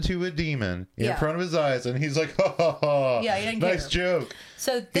turns into a demon in Yeah. front of his eyes, and he's like, ha ha ha. Yeah, he didn't nice care. joke.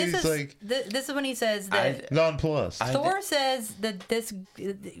 So this He's is like- this is when he says that Nonplussed. Thor says that this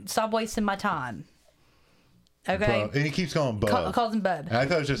stop wasting my time. Okay, Bub. And he keeps calling Bub. calls him Bub. And I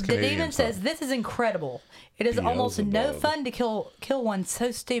thought it was just The Canadian. demon says, "This is incredible. It is almost no Beelzebub. fun to kill one so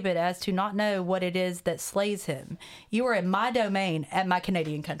stupid as to not know what it is that slays him. You are in my domain at my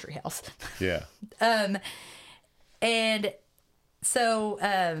Canadian country house." Yeah. And so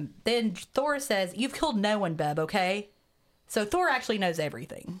then Thor says, "You've killed no one, Bub, okay?" So Thor actually knows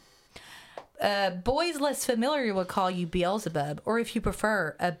everything. Boys less familiar would call you Beelzebub, or if you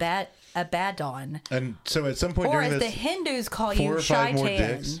prefer, Abaddon. And so at some point Or during as this, the Hindus call 4 you or 5 more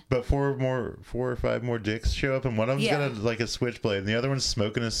dicks, Shaitan. but 4 or 5 more dicks show up, and one of them's Yeah. got like a switchblade, and the other one's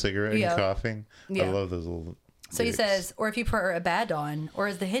smoking a cigarette Yeah. and coughing. Yeah. I love those little. So he dicks. says, or if you prefer Abaddon, or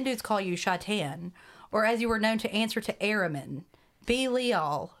as the Hindus call you Shaitan, or as you were known to answer to Ahriman,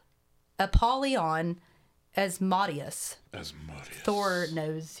 Belial, Apollyon, Asmodeus. Thor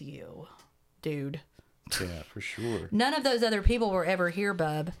knows you, dude. Yeah, for sure. None of those other people were ever here,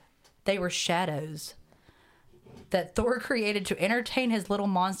 bub. They were shadows that Thor created to entertain his little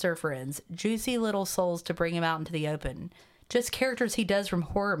monster friends, juicy little souls to bring him out into the open. Just characters he does from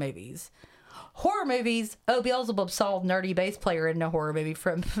horror movies. Horror movies. Oh, Beelzebub saw nerdy bass player in a horror movie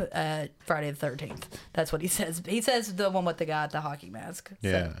from Friday the 13th. That's what he says. He says the one with the guy at the hockey mask. So-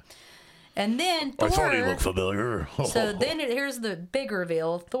 Yeah. And then Thor. familiar. So then here's the big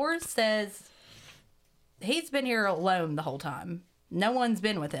reveal. Thor says he's been here alone the whole time. No one's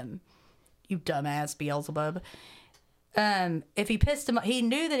been with him. You dumbass Beelzebub. If he pissed him, he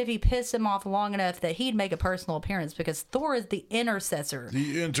knew that if he pissed him off long enough that he'd make a personal appearance because Thor is the intercessor.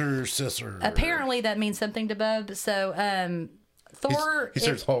 The intercessor. Apparently that means something to Bub. So Thor, He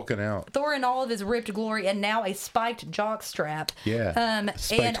starts hulking out. Thor in all of his ripped glory, and now a spiked jock strap. Yeah.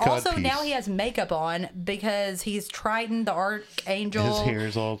 Spiked And also codpiece. now he has makeup on because he's Triton, the archangel. His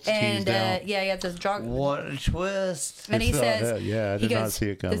hair's all teased and out. yeah, he has this jock. What a twist. And he It's not says, that. Yeah, I he did not goes, see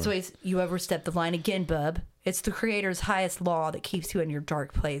it coming. "This way, you overstep the line again, bub. It's the Creator's highest law that keeps you in your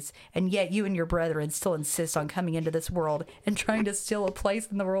dark place, and yet you and your brethren still insist on coming into this world and trying to steal a place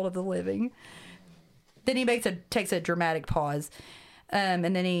in the world of the living." Then he takes a dramatic pause. And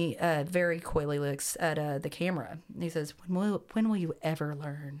then he very coyly looks at the camera. And he says, when will you ever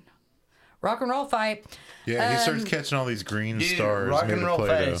learn? Rock and roll fight. Yeah, he starts catching all these green Dude, stars rock made and of roll fight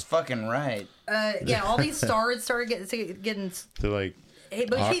Play-Doh. is fucking right. Yeah, all these stars started getting They're like, which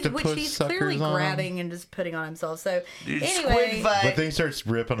he's octopus clearly suckers on 'em. grabbing and just putting on himself. So Dude, anyway, squid fight. but then he starts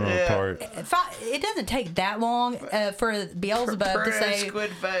ripping them apart. it doesn't take that long for Beelzebub to say,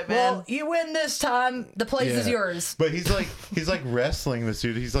 Squid fight, man. "Well, you win this time. The place is Yeah. yours." But he's like wrestling this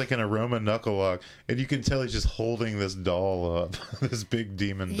dude. He's like in a Roman knuckle lock, and you can tell he's just holding this doll up, this big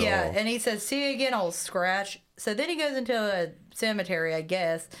demon doll. Yeah, and he says, "See you again, old Scratch." So then he goes into a cemetery, I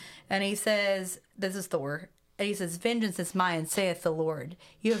guess, and he says, "This is Thor." And he says, "Vengeance is mine, saith the Lord.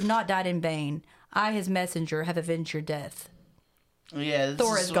 You have not died in vain. I, his messenger, have avenged your death." Yeah, this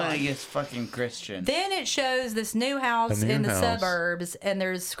Thor is is when gone. it gets fucking Christian. Then it shows this new house A new in the house. suburbs, and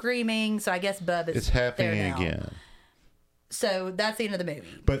there's screaming. So I guess Bub is It's happening there now. again. So that's the end of the movie.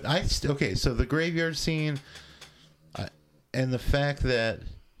 But okay, so the graveyard scene, and the fact that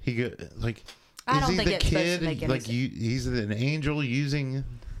he go like, I is don't he think the it's supposed to kid? make any Like he's an angel using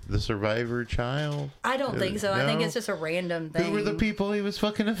the survivor child. I don't think so. I think No? it's just a random thing. Who were the people he was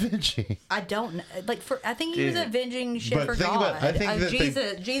fucking avenging? I don't know. I think he was Dude. avenging shit But for think God. about- I think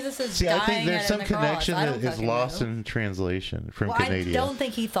that Jesus is See, dying I think there's at some the cross. connection I that don't is fucking lost know. in translation from Well, Canadian. I don't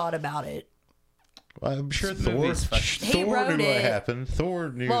think he thought about it. I'm sure This Thor. movie's fucking- He Thor wrote knew what it. happened. Thor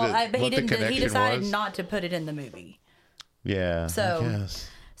knew Well, that, but he what the didn't. connection He decided was. not to put it in the movie. Yeah. So- I guess.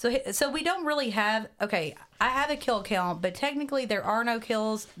 So we don't really have. Okay, I have a kill count, but technically there are no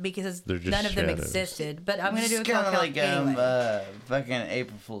kills because They're just none of them shadows. existed. But I'm going to do a It's kill kind of count like anyway. fucking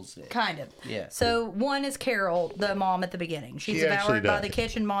April Fool's Day. Kind of. Yeah. So one is Carol, the mom at the beginning. She's She actually devoured by the died.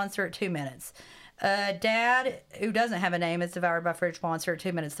 kitchen monster at 2 minutes. Dad, who doesn't have a name, is devoured by fridge monster at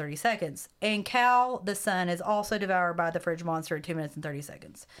 2 minutes 30 seconds. And Cal, the son, is also devoured by the fridge monster at 2 minutes and 30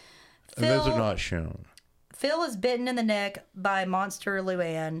 seconds. And those are not shown. Phil is bitten in the neck by Monster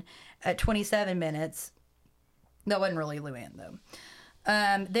Luann at 27 minutes. That wasn't really Luann, though.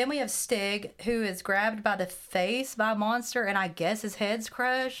 Then we have Stig, who is grabbed by the face by Monster, and I guess his head's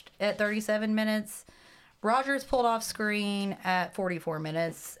crushed at 37 minutes. Roger's pulled off screen at 44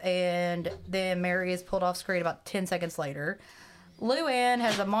 minutes, and then Mary is pulled off screen about 10 seconds later. Luann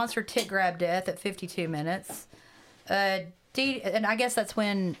has a monster tit grab death at 52 minutes. And I guess that's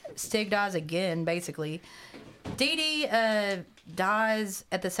when Stig dies again, basically. Dee Dee dies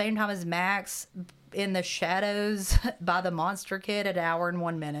at the same time as Max in the shadows by the monster kid at 1 hour and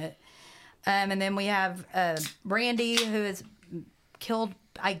 1 minute. And then we have Randy, who is killed,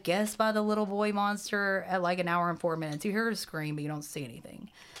 I guess, by the little boy monster at like 1 hour and 4 minutes. You hear her scream, but you don't see anything.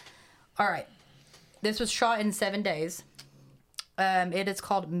 All right. This was shot in 7 days. It is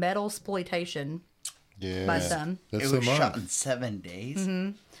called Metal Exploitation. Yeah. By some. That's It was the shot month. in 7 days.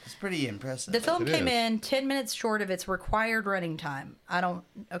 Mm-hmm. It's pretty impressive. The film It came is. in 10 minutes short of its required running time.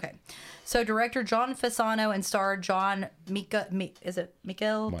 Okay. So director John Fasano and star John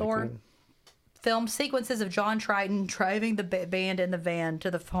Michael Thor filmed sequences of John Triton driving the band in the van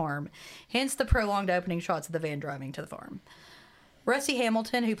to the farm. Hence the prolonged opening shots of the van driving to the farm. Rusty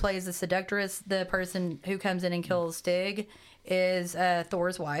Hamilton, who plays the seductress, the person who comes in and kills Stig, is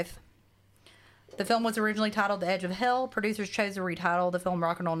Thor's wife. The film was originally titled The Edge of Hell. Producers chose to retitle the film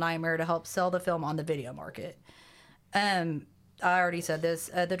Rock and Roll Nightmare to help sell the film on the video market. I already said this.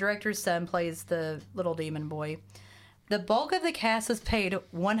 The director's son plays the little demon boy. The bulk of the cast was paid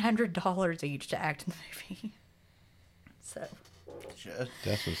 $100 each to act in the movie. So,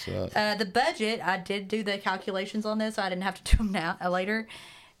 That's what's up. the budget, I did do the calculations on this, so I didn't have to do them now later.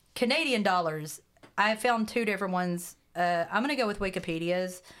 Canadian dollars. I found 2 different ones. I'm going to go with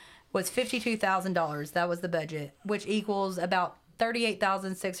Wikipedia's. Was $52,000. That was the budget, which equals about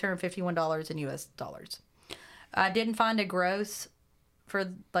 $38,651 in US dollars. I didn't find a gross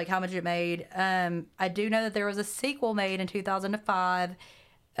for like how much it made. I do know that there was a sequel made in 2005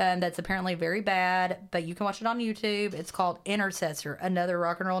 that's apparently very bad, but you can watch it on YouTube. It's called Intercessor, Another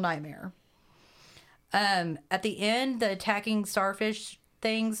Rock and Roll Nightmare. At the end, the attacking starfish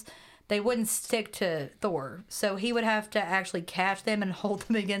things, they wouldn't stick to Thor. So he would have to actually catch them and hold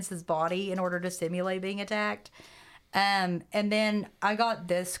them against his body in order to simulate being attacked. And then I got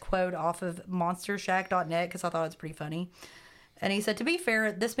this quote off of monstershack.net because I thought it was pretty funny. And he said, to be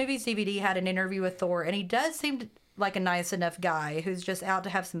fair, this movie's DVD had an interview with Thor, and he does seem like a nice enough guy who's just out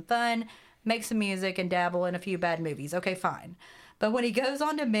to have some fun, make some music, and dabble in a few bad movies. Okay, fine. But when he goes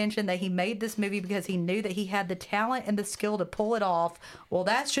on to mention that he made this movie because he knew that he had the talent and the skill to pull it off, well,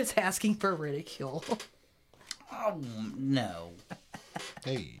 that's just asking for ridicule. Oh, no.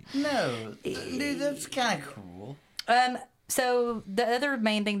 Hey. No. Dude, that's kind of cruel. So the other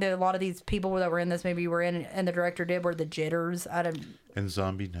main thing that a lot of these people that were in this movie were in, and the director did, were the Jitters And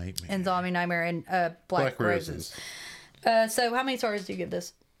Zombie Nightmare. and Zombie Nightmare and Black Roses. So how many stars do you give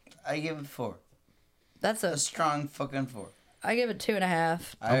this? I give it 4. That's A strong fucking 4. I give it 2.5.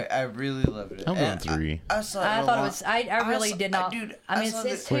 I really loved it. I'm going And 3. I saw it I a thought it lot. was. I really did not. Dude, I mean, saw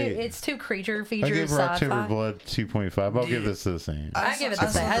it's the- too. Wait. It's too creature I feature gave October sci-fi. Blood 2.5. I'll give this the same. I give it the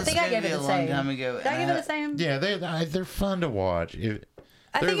saw same. I this think I gave it movie the a long same. time ago, Did I and give it the same? Yeah, they're fun to watch. I They're think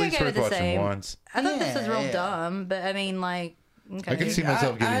at I least gave it worth the watching same. once. I thought this was real Yeah. dumb, but I mean, like, okay. I can see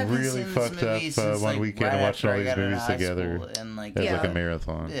myself I getting haven't really seen this fucked movie up since, one like, weekend right and watching all after I these got out of movies high together school, and, like, as Yeah. like a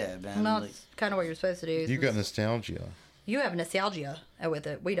marathon. Yeah, man. Well, like, it's kind of what you're supposed to do. You got nostalgia. You have nostalgia with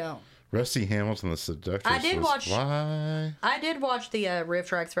it. We don't. Rusty Hamilton, the seductress. I did was watch- Why? I did watch the Riff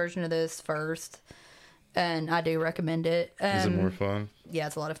Tracks version of this first, and I do recommend it. Is it more fun? Yeah,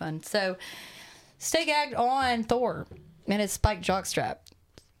 it's a lot of fun. So, stay gagged on Thor and his spiked jockstrap.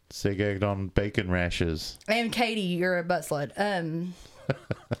 Stay gagged on bacon rashes. And Katie, you're a butt slut.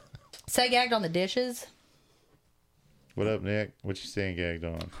 Stay gagged on the dishes. What up, Nick? What you staying gagged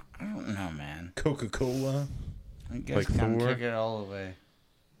on? I don't know, man. Coca-Cola? I guess Like kind of Thor? took it all away.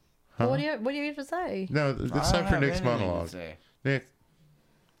 Huh? What do you have to say? No, I it's don't time for have Nick's anything to monologue. say. Nick,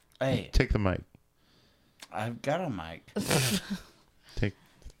 Hey, take the mic. I've got a mic. Take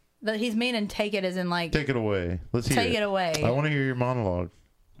That he's meaning take it as in like it away. Let's hear take it away. I want to hear your monologue.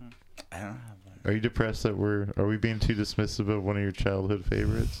 I don't have one. Are you depressed that are we being too dismissive of one of your childhood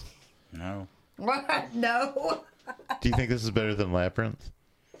favorites? No. What? No. Do you think this is better than Labyrinth?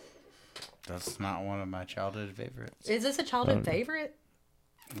 That's not one of my childhood favorites. Is this a childhood favorite?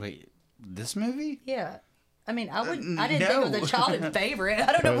 Wait, this movie? Yeah. I mean, I didn't think it was no. a childhood favorite.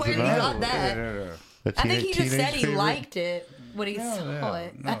 I don't know Oh, is where it you not? got that. A I think he just teenage said he favorite? liked it. when he saw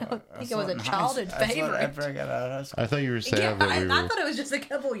it. I don't think it was a I saw it childhood after favorite. I got out of high school. I thought you were sad Yeah, that we I were. thought it was just a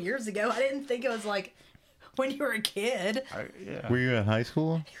couple of years ago. I didn't think it was like when you were a kid. Yeah. Were you in high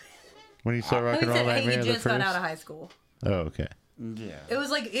school when you saw Rock Who and Roll said, hey, Nightmare you the just got first? out of high school? Oh, okay. Yeah. It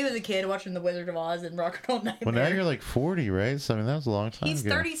was like he was a kid watching The Wizard of Oz and Rock and Roll Nightmare. Well, now you're like 40, right? So I mean, that was a long time He's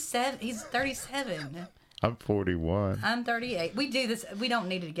ago. 37. He's 37. I'm 41. I'm 38. We do this. We don't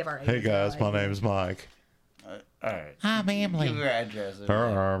need to give our age. Hey guys, my name's Mike. All right. I'm Give Emily. your address.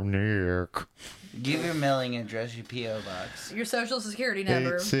 I'm Nick. Give your mailing address, your P.O. box. Your social security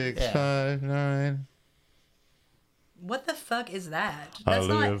number. 8659. What the fuck is that? I That's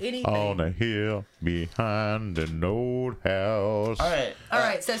not live anything. on a hill behind an old house. All right. All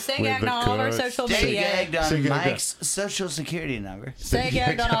right, so stay With gagged the on all of our cuts. social Stay media. gagged on Stay gagged Mike's social security number. Stay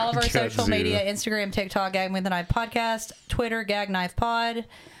gagged on all of our social Godzilla. media: Instagram, TikTok, Gag with the Knife Podcast, Twitter, Gag Knife Pod.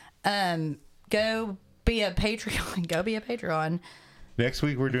 Go be a Patreon. Go be a Patreon. Next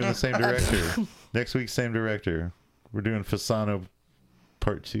week we're doing the same director. Next week, same director. We're doing Fasano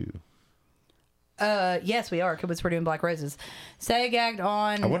Part 2. Yes, we are, because we're doing Black Roses. Stay gagged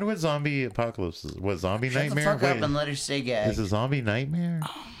on. I wonder what zombie apocalypse is. What, zombie Shut the nightmare? fuck up and let her stay gagged. Is it zombie nightmare?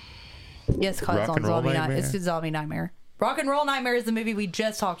 Yes, cause it's Rock on and Roll Zombie Nightmare? It's Zombie Nightmare. Rock and Roll Nightmare is the movie we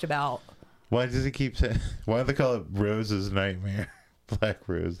just talked about. Why does it keep saying? Why do they call it Rose's Nightmare? Black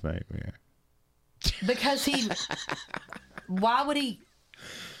Rose Nightmare. Because he. Why would he?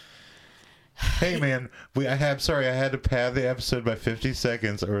 Hey man, I had to pad the episode by 50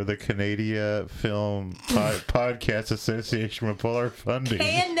 seconds, or the Canadian Film Podcast Association will pull our funding.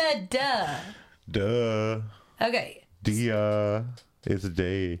 Canada. Duh. Okay. Dia. It's a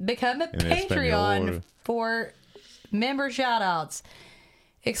day. Become a In Espanol. Patreon for member shoutouts,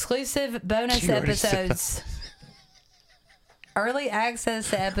 exclusive bonus You already said episodes, early access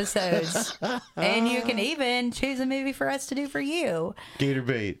to episodes, and you can even choose a movie for us to do for you Gator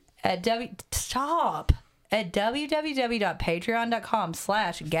bait. at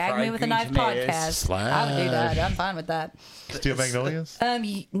www.patreon.com/gag me with a knife podcast. I'll do that. I'm fine with that. Steel Magnolias?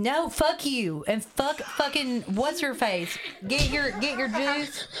 No, fuck you, and fucking what's her face? Get your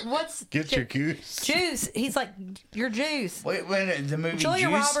juice. Get your goose. Juice. He's like your juice. Wait, the movie Julia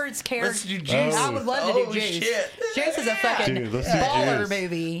Juice? Roberts' character. Let's do Juice. I would love to do Juice. Shit. Juice is a fucking Dude, let's do baller Juice.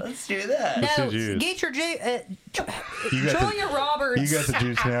 movie. Let's do that. Let's do No, Juice. get your juice. You got Julia Roberts. You got the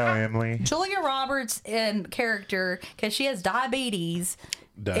juice now, Emily. Julia Roberts' character, because she has diabetes.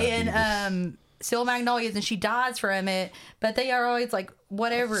 Diabetes. in Steel Magnolias, and she dies from it. But they are always like,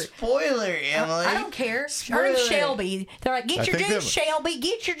 whatever. Spoiler, Emily. I don't care. Her Spoiler. name's Shelby. They're like, I get your think juice, that- Shelby.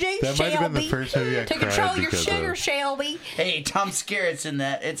 Get your juice, that Shelby. might have been the first movie I to cried control your because sugar, of. Shelby. Hey, Tom Skerritt's in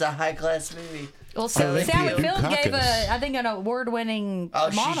that. It's a high class movie. Well, Olympia Sally Fields gave Dukakis. I think, an award-winning Oh,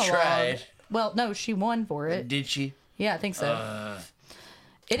 she monologue. tried. Well, no, she won for it. Did she? Yeah, I think so.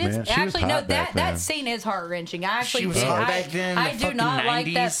 It is Man, she was actually no hot back that then. scene is heart wrenching. I actually She was do. hot I, back then in I the do fucking not like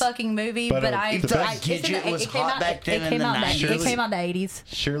that 90s. fucking movie, But, but the I. best- I it's in Gidget the- was it came hot out- back then It came in the out. It 90s. came out in the 80s.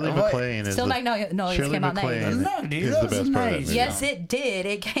 Shirley What? MacLaine is Still the, Magnolias Shirley came out in the MacLaine 80s. No, dude, is that the was best part of nice. that movie. Yes, it did.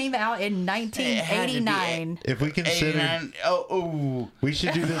 It came out in It had to be 1989. If we consider, 89. Oh, we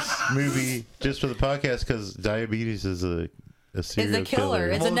should do this movie just for the podcast because diabetes is a Is serial a killer.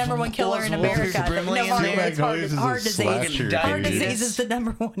 It's the Was- number one killer in was America. Walter Brimley No, in heart, there? it's heart, Magnolias is a heart disease. slasher Heart movie. disease is the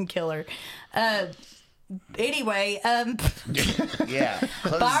number one killer. Anyway, yeah.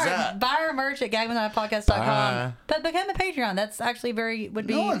 Close up. buy our merch at Bye. gagmanpodcast.com. But become a Patreon. That's actually would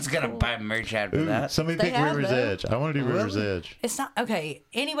be. No one's gonna cool. buy merch after Ooh, that. somebody They pick have, River's though. Edge. I want to do River's Really? Edge. It's not okay.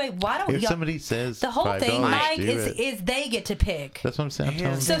 Anyway, why don't If y'all? somebody says The whole $5, thing, Mike, do is it. they get to pick. That's what I'm saying. I'm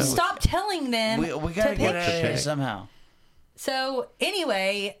Here's telling So you. stop telling them. We gotta to get pick out of here shit. somehow. So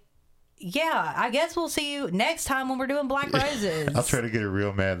anyway, yeah, I guess we'll see you next time when we're doing Black Roses. I'll try to get her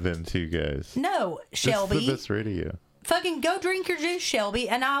real mad then too, guys. No, This is the Shelby. best radio. Fucking go drink your juice, Shelby,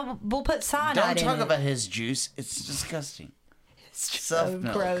 and I will put cyanide Don't in talk it. about his juice. It's disgusting. So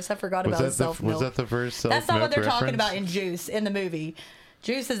Self-milk. gross. I forgot Was about that the self was milk. that the first self That's not what they're talking reference? about in Juice in the movie.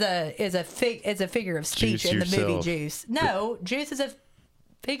 Juice is a figure of speech Juice in the movie yourself. Juice. No, Juice is a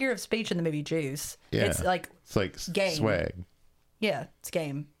figure of speech in the movie Juice. Yeah. It's like game. swag. yeah, it's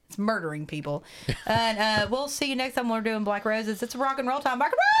game. It's murdering people. And we'll see you next time when we're doing Black Roses. It's rock and roll time.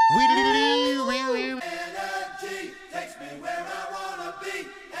 Rock and roll. Energy takes me where I wanna be,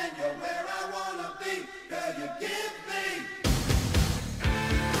 and you're where I wanna be. Girl, you give me.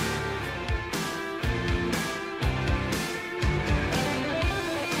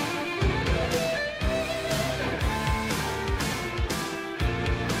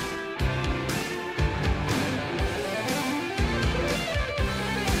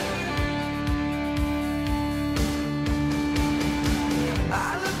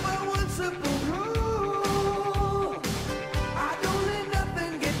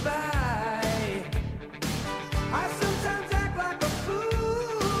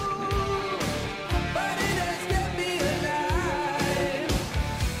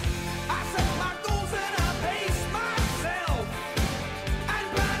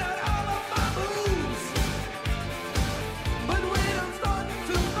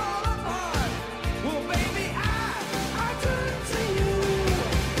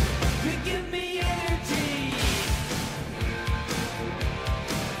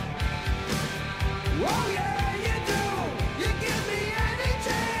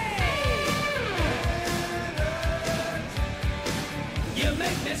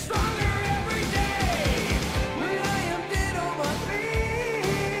 make me stronger.